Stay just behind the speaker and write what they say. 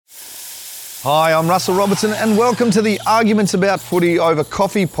Hi, I'm Russell Robertson and welcome to the Arguments About Footy Over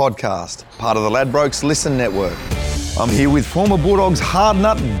Coffee podcast, part of the Ladbrokes Listen Network. I'm here with former Bulldogs hard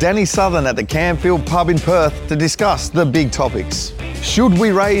nut Danny Southern at the Campfield pub in Perth to discuss the big topics. Should we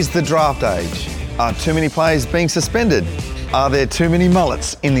raise the draft age? Are too many players being suspended? Are there too many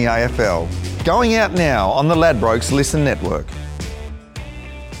mullets in the AFL? Going out now on the Ladbrokes Listen Network.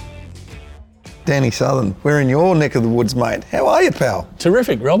 Danny Southern, we're in your neck of the woods, mate. How are you, pal?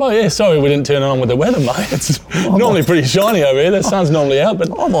 Terrific, Robbo. Yeah, sorry we didn't turn it on with the weather, mate. It's normally pretty shiny over here. The sun's normally out, but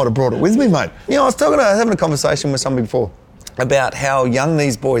I might have brought it with me, mate. You know, I was having a conversation with somebody before about how young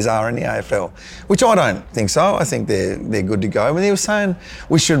these boys are in the AFL, which I don't think so. I think they're good to go. And he was saying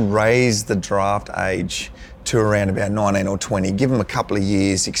we should raise the draft age to around about 19 or 20, give them a couple of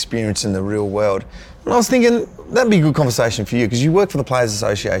years experience in the real world. And I was thinking that'd be a good conversation for you because you work for the Players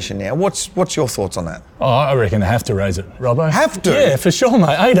Association now. What's your thoughts on that? Oh, I reckon they have to raise it, Robbo. Have to? Yeah, for sure,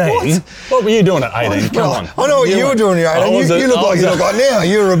 mate. 18. What were you doing at 18? Come on. I know what you were doing at 18. You look like you look like now.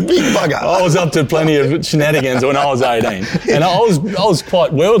 You're a big bugger. I was up to plenty of shenanigans when I was 18. And I was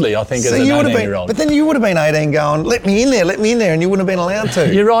quite worldly, I think, as an 18-year-old. But then you would have been 18 going, let me in there, and you wouldn't have been allowed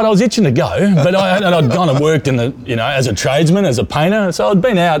to. You're right, I was itching to go, but I'd kind of worked in the, as a tradesman, as a painter, so I'd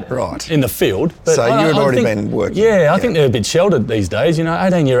been out in the field. But so you had already been working. Yeah, I think they're a bit sheltered these days.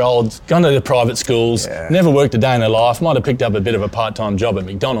 18-year-olds, gone to the private schools, never worked a day in their life, might have picked up a bit of a part-time job at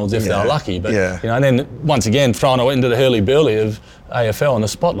McDonald's if they were lucky. But, and then once again, thrown into the hurly-burly of AFL in the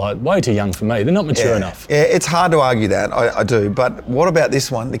spotlight, way too young for me. They're not mature enough. Yeah, it's hard to argue that, I do. But what about this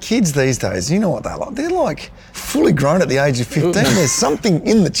one? The kids these days, you know what they're like? They're like fully grown at the age of 15. There's something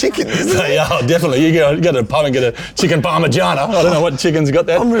in the chicken, isn't there? Yeah, definitely. You go to the pub and get a chicken parmigiana. I don't know what chicken's got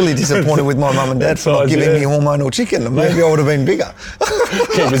that. I'm really disappointed with my mum and dad for not giving me hormonal chicken. Maybe I would have been bigger.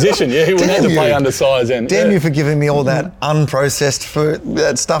 Key position, yeah. He wouldn't have to play undersized. Damn you for giving me all that unprocessed food,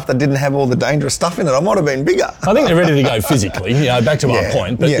 that stuff that didn't have all the dangerous stuff in it. I might have been bigger. I think they're ready to go physically, back to my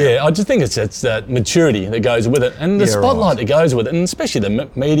point. But I just think it's that maturity that goes with it and the spotlight that goes with it, and especially the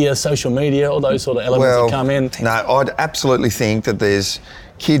media, social media, all those sort of elements that come in. No, I'd absolutely think that there's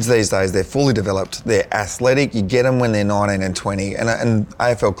kids these days, they're fully developed, they're athletic, you get them when they're 19 and 20, and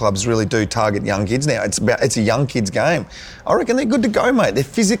AFL clubs really do target young kids now. It's a young kids game. I reckon they're good to go, mate. They're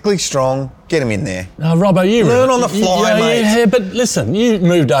physically strong. Get them in there. No, Robbo, you learn on the fly, mate. Yeah, but listen, you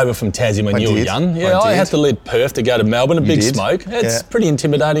moved over from Tassie when you were young. Yeah, I had to leave Perth to go to Melbourne, a big smoke. It's pretty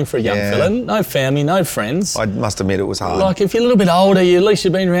intimidating for a young fella. No family, no friends. I must admit it was hard. Like, if you're a little bit older, at least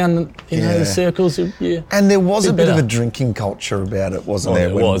you've been around the circles. And there was a bit of a drinking culture about it, wasn't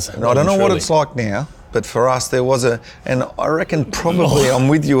there? There was. And I don't know what it's like now. But for us, there was and I reckon probably I'm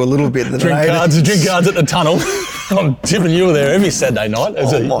with you a little bit. Drink cards at the tunnel. I'm tipping you were there every Saturday night.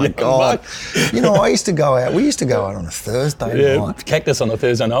 Oh my God. I used to go out. We used to go out on a Thursday night. Cactus on a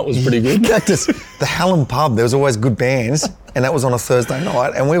Thursday night was pretty good. Cactus. The Hallam pub, there was always good bands. And that was on a Thursday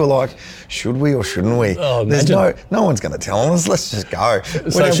night. And we were like, should we or shouldn't we? Oh, there's no one's going to tell us. Let's just go.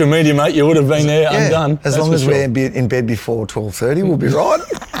 Social media, mate, you would have been there undone. As long as we're in bed before 12:30, we'll be right.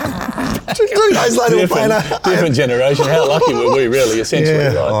 2 days later, we're playing different generation. How lucky were we, really,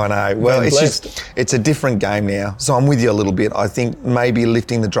 essentially? I know. Well, it's a different game now. So I'm with you a little bit. I think maybe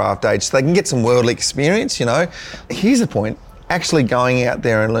lifting the draft age so they can get some worldly experience, Here's the point. Actually going out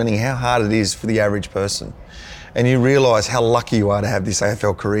there and learning how hard it is for the average person. And you realise how lucky you are to have this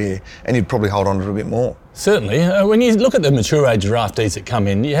AFL career, and you'd probably hold on to it a bit more. Certainly. When you look at the mature age draftees that come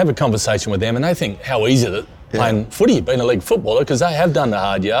in, you have a conversation with them and they think how easy it is playing footy, being a league footballer, because they have done the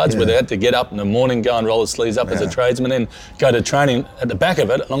hard yards where they had to get up in the morning, go and roll the sleeves up as a tradesman, then go to training at the back of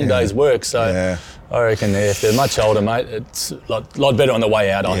it, a long day's work. So I reckon if they're much older, mate, it's a lot better on the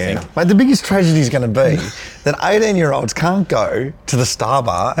way out, I think. Mate, the biggest tragedy is going to be that 18-year-olds can't go to the Star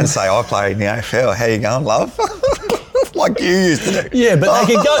Bar and say, I played in the AFL, how you going, love? Like you used to do. Yeah, but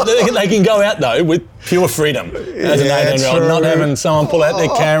they can go out, though, with pure freedom as an 18-year-old, not having someone pull out their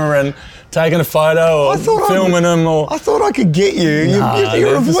camera and taking a photo or filming them. I thought I could get you.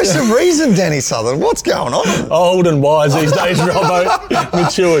 You're a voice of reason, Danny Southern. What's going on? Old and wise these days, Robbo.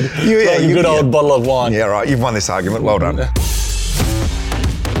 Matured. Like a good old bottle of wine. Yeah, right. You've won this argument. Well done.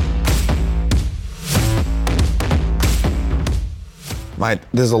 Mate,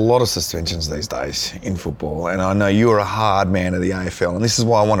 there's a lot of suspensions these days in football, and I know you're a hard man of the AFL, and this is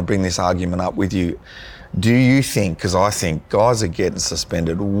why I want to bring this argument up with you. Do you think, because I think guys are getting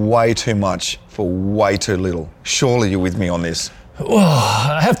suspended way too much for way too little. Surely you're with me on this. Well,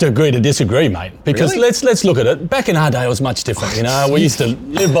 I have to agree to disagree, mate, because let's look at it. Back in our day, it was much different, We used to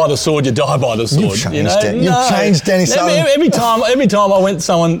live by the sword, you die by the sword. You've changed Danny Southern. Every time I went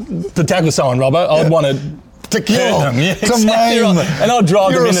to tackle someone, Robbo, I'd want to to kill, them, yeah, to exactly maim. right. And I'll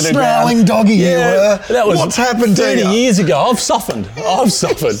drive them into the ground. You're a snarling doggy, you were. That was What's happened to 30 you? years ago. I've softened.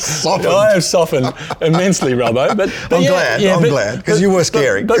 Softened. I have softened immensely, Robbo. But I'm glad, because you were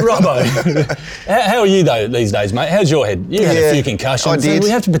scary. But Robbo, how are you though these days, mate? How's your head? You had a few concussions. I did. We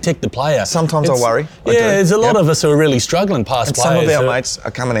have to protect the player. Sometimes I worry. There's a lot of us who are really struggling past and players. some of our mates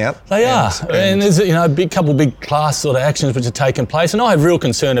are coming out. They are. And there's a couple big class sort of actions which are taking place. And I have real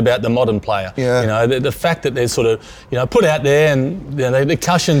concern about the modern player. Yeah. The fact that they're sort of, put out there and the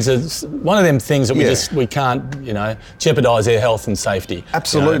concussions are one of them things that we can't, jeopardise their health and safety.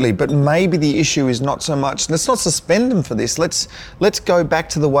 Absolutely. But maybe the issue is not so much, let's not suspend them for this. Let's go back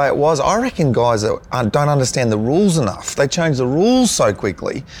to the way it was. I reckon guys don't understand the rules enough. They change the rules so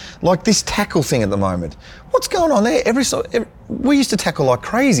quickly. Like this tackle thing at the moment. What's going on there? We used to tackle like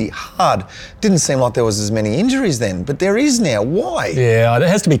crazy, hard. Didn't seem like there was as many injuries then, but there is now. Why? Yeah, it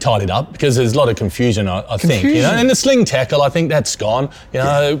has to be tidied up because there's a lot of confusion, I think. And the sling tackle, I think that's gone.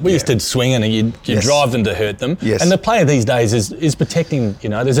 We used to swing and you drive them to hurt them. Yes. And the player these days is protecting,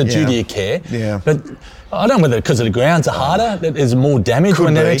 there's a duty of care. Yeah. But I don't know whether because the grounds are harder, that there's more damage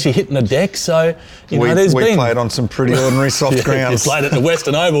when they're actually hitting the deck. So, we played on some pretty ordinary soft grounds. You played at the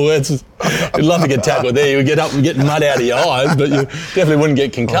Western Oval. You'd love to get tackled there. You would get up and get mud out of your eyes, but you definitely wouldn't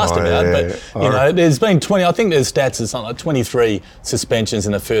get concussed about it. But, there's been 20, I think there's stats, it's something like 23 suspensions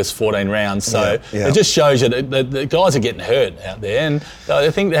in the first 14 rounds. So it just shows you that the guys are getting hurt out there. And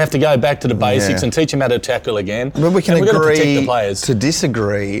I think they have to go back to the basics and teach them how to tackle again. But we can agree got to protect the players. To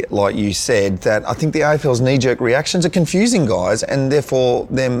disagree, like you said, that I think the AFL's knee-jerk reactions are confusing guys, and therefore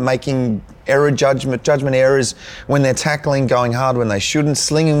they're making judgment errors when they're tackling, going hard when they shouldn't,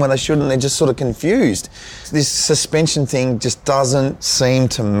 slinging when they shouldn't. They're just sort of confused. This suspension thing just doesn't seem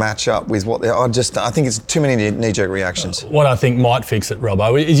to match up with what they're. I think it's too many knee-jerk reactions. What I think might fix it,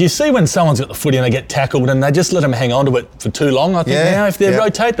 Robbo, is you see when someone's got the footy and they get tackled and they just let them hang on to it for too long. I think now if they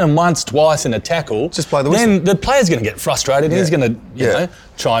rotate them once, twice in a tackle, just play the whistle. Then the player's going to get frustrated and he's going to,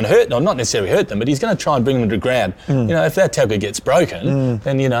 try and hurt them, not necessarily hurt them, but he's going to try and bring them to the ground. If that tackle gets broken,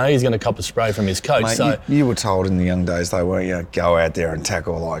 then he's going to cop a spray from his coach. Mate, you were told in the young days though, weren't you? Go out there and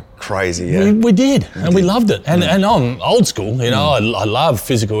tackle like crazy. Yeah, we did, and we loved it. And I'm old school. I love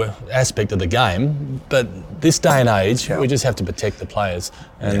physical aspect of the game, but this day and age, we just have to protect the players.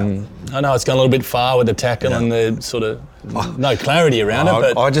 And I know it's gone a little bit far with the tackle and the sort of no clarity around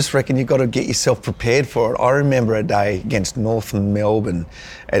it. But I just reckon you've got to get yourself prepared for it. I remember a day against Northern Melbourne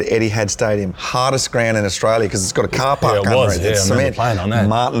at Etihad Stadium, hardest ground in Australia because it's got a car park under it. It's cement. Playing on that.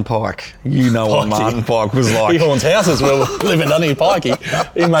 Martin Pike. You know what Martin Pike was like. He haunts houses where we're living, doesn't he,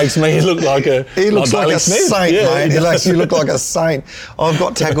 Pikey? He makes me look like a... He looks like a saint, mate. He makes you look like a saint. I've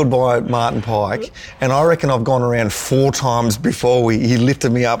got tackled by Martin Pike, and I reckon I've gone around 4 times before he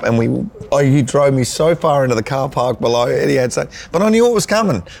lifted me up and he drove me so far into the car park below Etihad Stadium. But I knew it was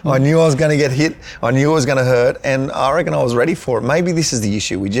coming. I knew I was going to get hit. I knew it was going to hurt, and I reckon I was ready for it. Maybe this is the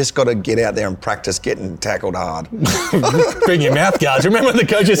issue. We just got to get out there and practice getting tackled hard. Bring your mouth guards. Remember the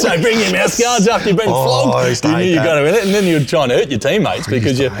coaches say, bring your mouth guards after you've been flogged. You knew you got to win it, and then you'd try and hurt your teammates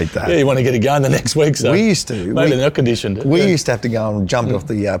because you want to get a game the next week. So we used to. Maybe they're not conditioned. We used to have to go and jump off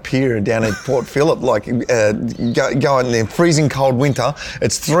the pier down at Port Phillip, like go in the freezing cold winter.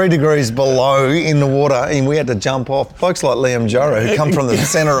 It's 3 degrees below in the water, and we had to jump off. Folks like Liam Joro, who come from the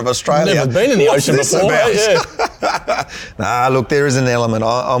centre of Australia. Never been in the ocean before. Nah, look, there is an element.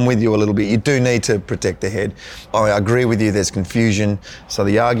 I'm with you a little bit. You do need to protect the head. I agree with you, there's confusion. So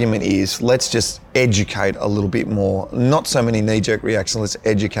the argument is, let's just educate a little bit more. Not so many knee-jerk reactions, let's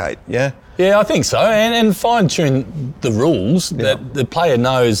educate, yeah? Yeah, I think so. And fine-tune the rules that the player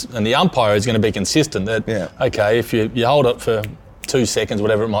knows and the umpire is going to be consistent that, okay, if you hold it for 2 seconds,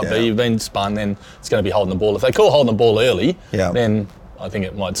 whatever it might be, you've been spun, then it's going to be holding the ball. If they call holding the ball early, then I think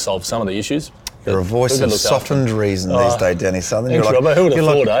it might solve some of the issues. You're a voice of softened reason these days, Danny Southern. Thanks, Robbo. Who would have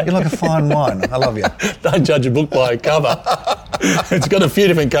thought, eh? You're like a fine wine. I love you. Don't judge a book by a cover. It's got a few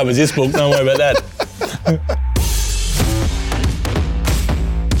different covers, this book. Don't worry about that.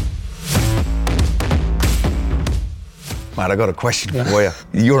 Mate, I got a question for you.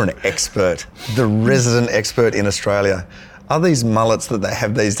 You're an expert, the resident expert in Australia. Are these mullets that they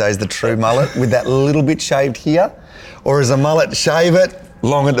have these days the true mullet with that little bit shaved here? Or is a mullet shave it,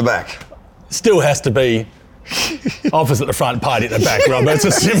 long at the back? Still has to be Office at the front, party at the back, Robbo. It's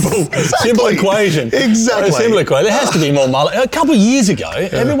a simple equation. Exactly. A simple equation. There has to be more mullet. A couple of years ago,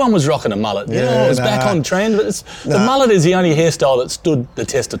 everyone was rocking a mullet. It was back on trend. But the mullet is the only hairstyle that stood the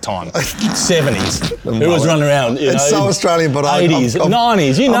test of time. 70s. Who was running around, It's so Australian, but 80s,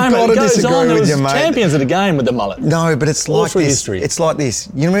 90s, you name it. It goes on. There was champions of the game with the mullet. No, but it's like this. History. It's like this.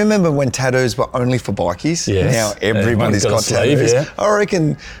 You remember when tattoos were only for bikies? Yes. Now everybody's got tattoos. Yeah. I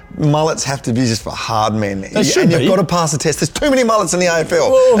reckon mullets have to be just for hard men. They should and be. You've got to pass the test. There's too many mullets in the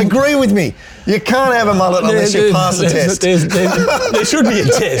AFL. Agree with me. You can't have a mullet unless you pass the test. There should be a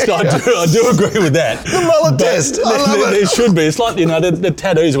test. I do agree with that. The mullet test. I love it. There should be. It's like, the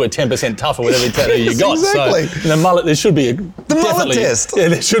tattoos were 10% tougher with every tattoo you got. Exactly. So the mullet, there should be mullet test. Yeah,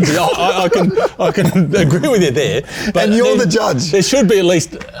 there should be. I can agree with you there. But and you're the judge. There should be at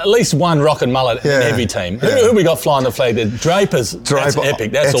least one rocking mullet in every team. Yeah. Who we got flying the flag there? That's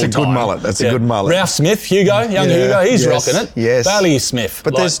epic. That's all a good time. mullet. That's a good mullet. Ralph Smith, Hugo, Hugo, he's rocking it. Yes. Bailey Smith.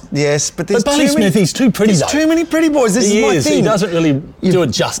 But there's Bailey Smith, he's too pretty. There's too many pretty boys. This is my thing. He doesn't really do it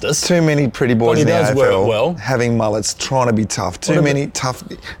justice. Too many pretty boys in the AFL work well. having mullets, trying to be tough. Too many tough.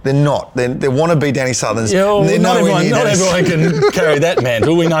 They're not. They want to be Danny Southerns. Yeah, well, not everyone can carry that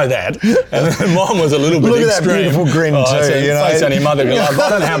mantle. We know that. And mine was a little bit extreme. Look at that beautiful grin too. Face on your mother. I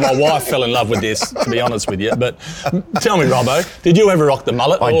don't know how my wife fell in love with this, to be honest with you. But tell me, Robbo, did you ever rock the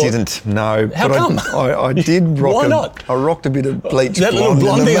mullet? I didn't. No. How come? I did rock. Why not? I rocked a bit of bleach. That little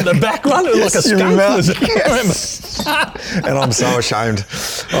blondie at the back one, yes, like a skunk. Yes. And I'm so ashamed.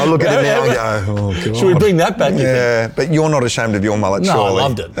 I look at it now and go, oh God. Should we bring that back? Yeah, but you're not ashamed of your mullet, no, surely? I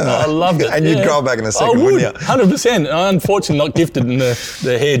loved it. I loved it. And you'd grow it back in a second, wouldn't you? 100%. I'm unfortunately not gifted in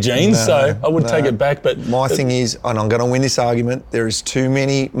the hair genes, so I would take it back. But my thing is, and I'm going to win this argument, there is too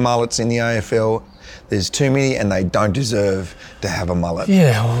many mullets in the AFL. There's too many, and they don't deserve to have a mullet.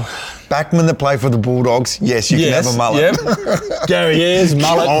 Yeah. Well, backmen that play for the Bulldogs, yes, you can have a mullet. Yep. Gary Ayres,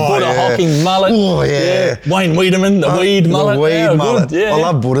 mullet. Buddha Hocking, mullet. Oh, yeah. Wayne Wiedemann, the weed mullet. The weed mullet. Good. Yeah. I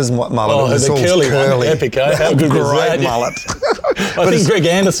love Buddha's mullet. Oh, it was the all curly one. Epic, eh? How good was that? Great mullet. I think Greg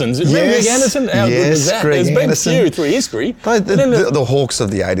Anderson's. Remember Greg Anderson? How good was that? Greg There's Anderson. been a few through history. The Hawks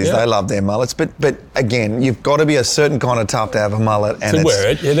of the 80s, they love their mullets. But again, you've got to be a certain kind of tough to have a mullet. And to wear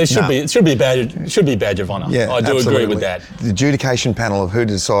it. Yeah, there should be. It should be a badge of honour. Yeah, I do agree with that. The adjudication panel of who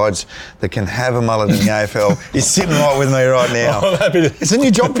decides that can have a mullet in the AFL is sitting right with me right now. I'm happy to. It's a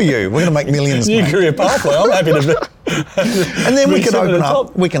new job for you. We're going to make millions. New career pathway. I'm happy to. And then we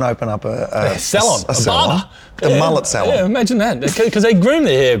can open up a salon, a salon. The mullet salon. Yeah, imagine that. Because they groom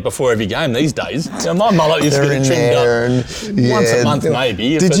their hair before every game these days. My mullet used to get trimmed up once a month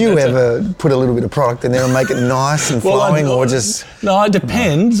maybe. Did you ever put a little bit of product in there and make it nice and flowing, or just... No, it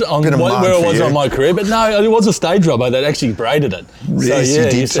depends on where I was on my career. But no, it was a stage Robbo that actually braided it. Yes, so, you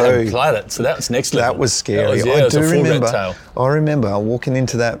did so. Plait it. So that's next level. That was scary. I remember walking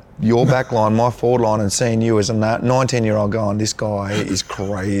into your back line, my forward line, and seeing you as a 19-year-old going, this guy is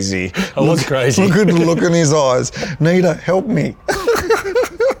crazy. I was crazy. Look at the look in his eyes. Nita, help me.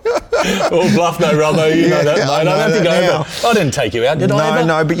 Oh, bluff no, Robbo. You know that, mate. I don't think I didn't take you out, did I ever?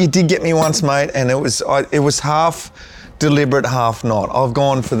 No, but you did get me once, mate, and it was half deliberate, half not. I've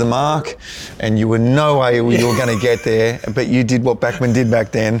gone for the mark, and you were no way you were going to get there, but you did what backman did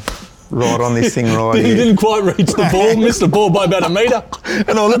back then. Right on this thing right here. You didn't quite reach the ball, missed the ball by about a metre.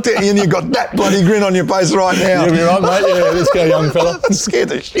 And I looked at you and you got that bloody grin on your face right now. You'll be right, mate. Yeah, let's go, young fella. Scared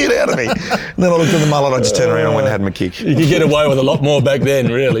the shit out of me. And then I looked at the mullet, I just turned around and went and had my kick. You could get away with a lot more back then,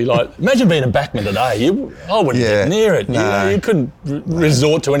 really. Like, imagine being a backman today. I wouldn't get near it. No. You couldn't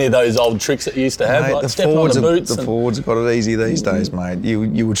resort to any of those old tricks that you used to have, mate, like stepping on the boots. The forwards have got it easy these days, mate.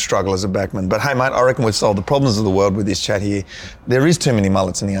 You would struggle as a backman. But hey, mate, I reckon we've solved the problems of the world with this chat here. There is too many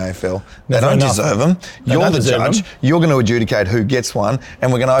mullets in the AFL. They don't deserve them. You're the judge. You're going to adjudicate who gets one,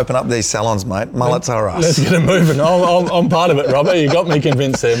 and we're going to open up these salons, mate. Mullets are us. Let's get it moving. I'm part of it, Robbo. You got me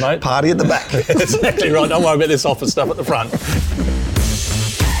convinced there, mate. Party at the back. Exactly right. Don't worry about this office stuff at the front.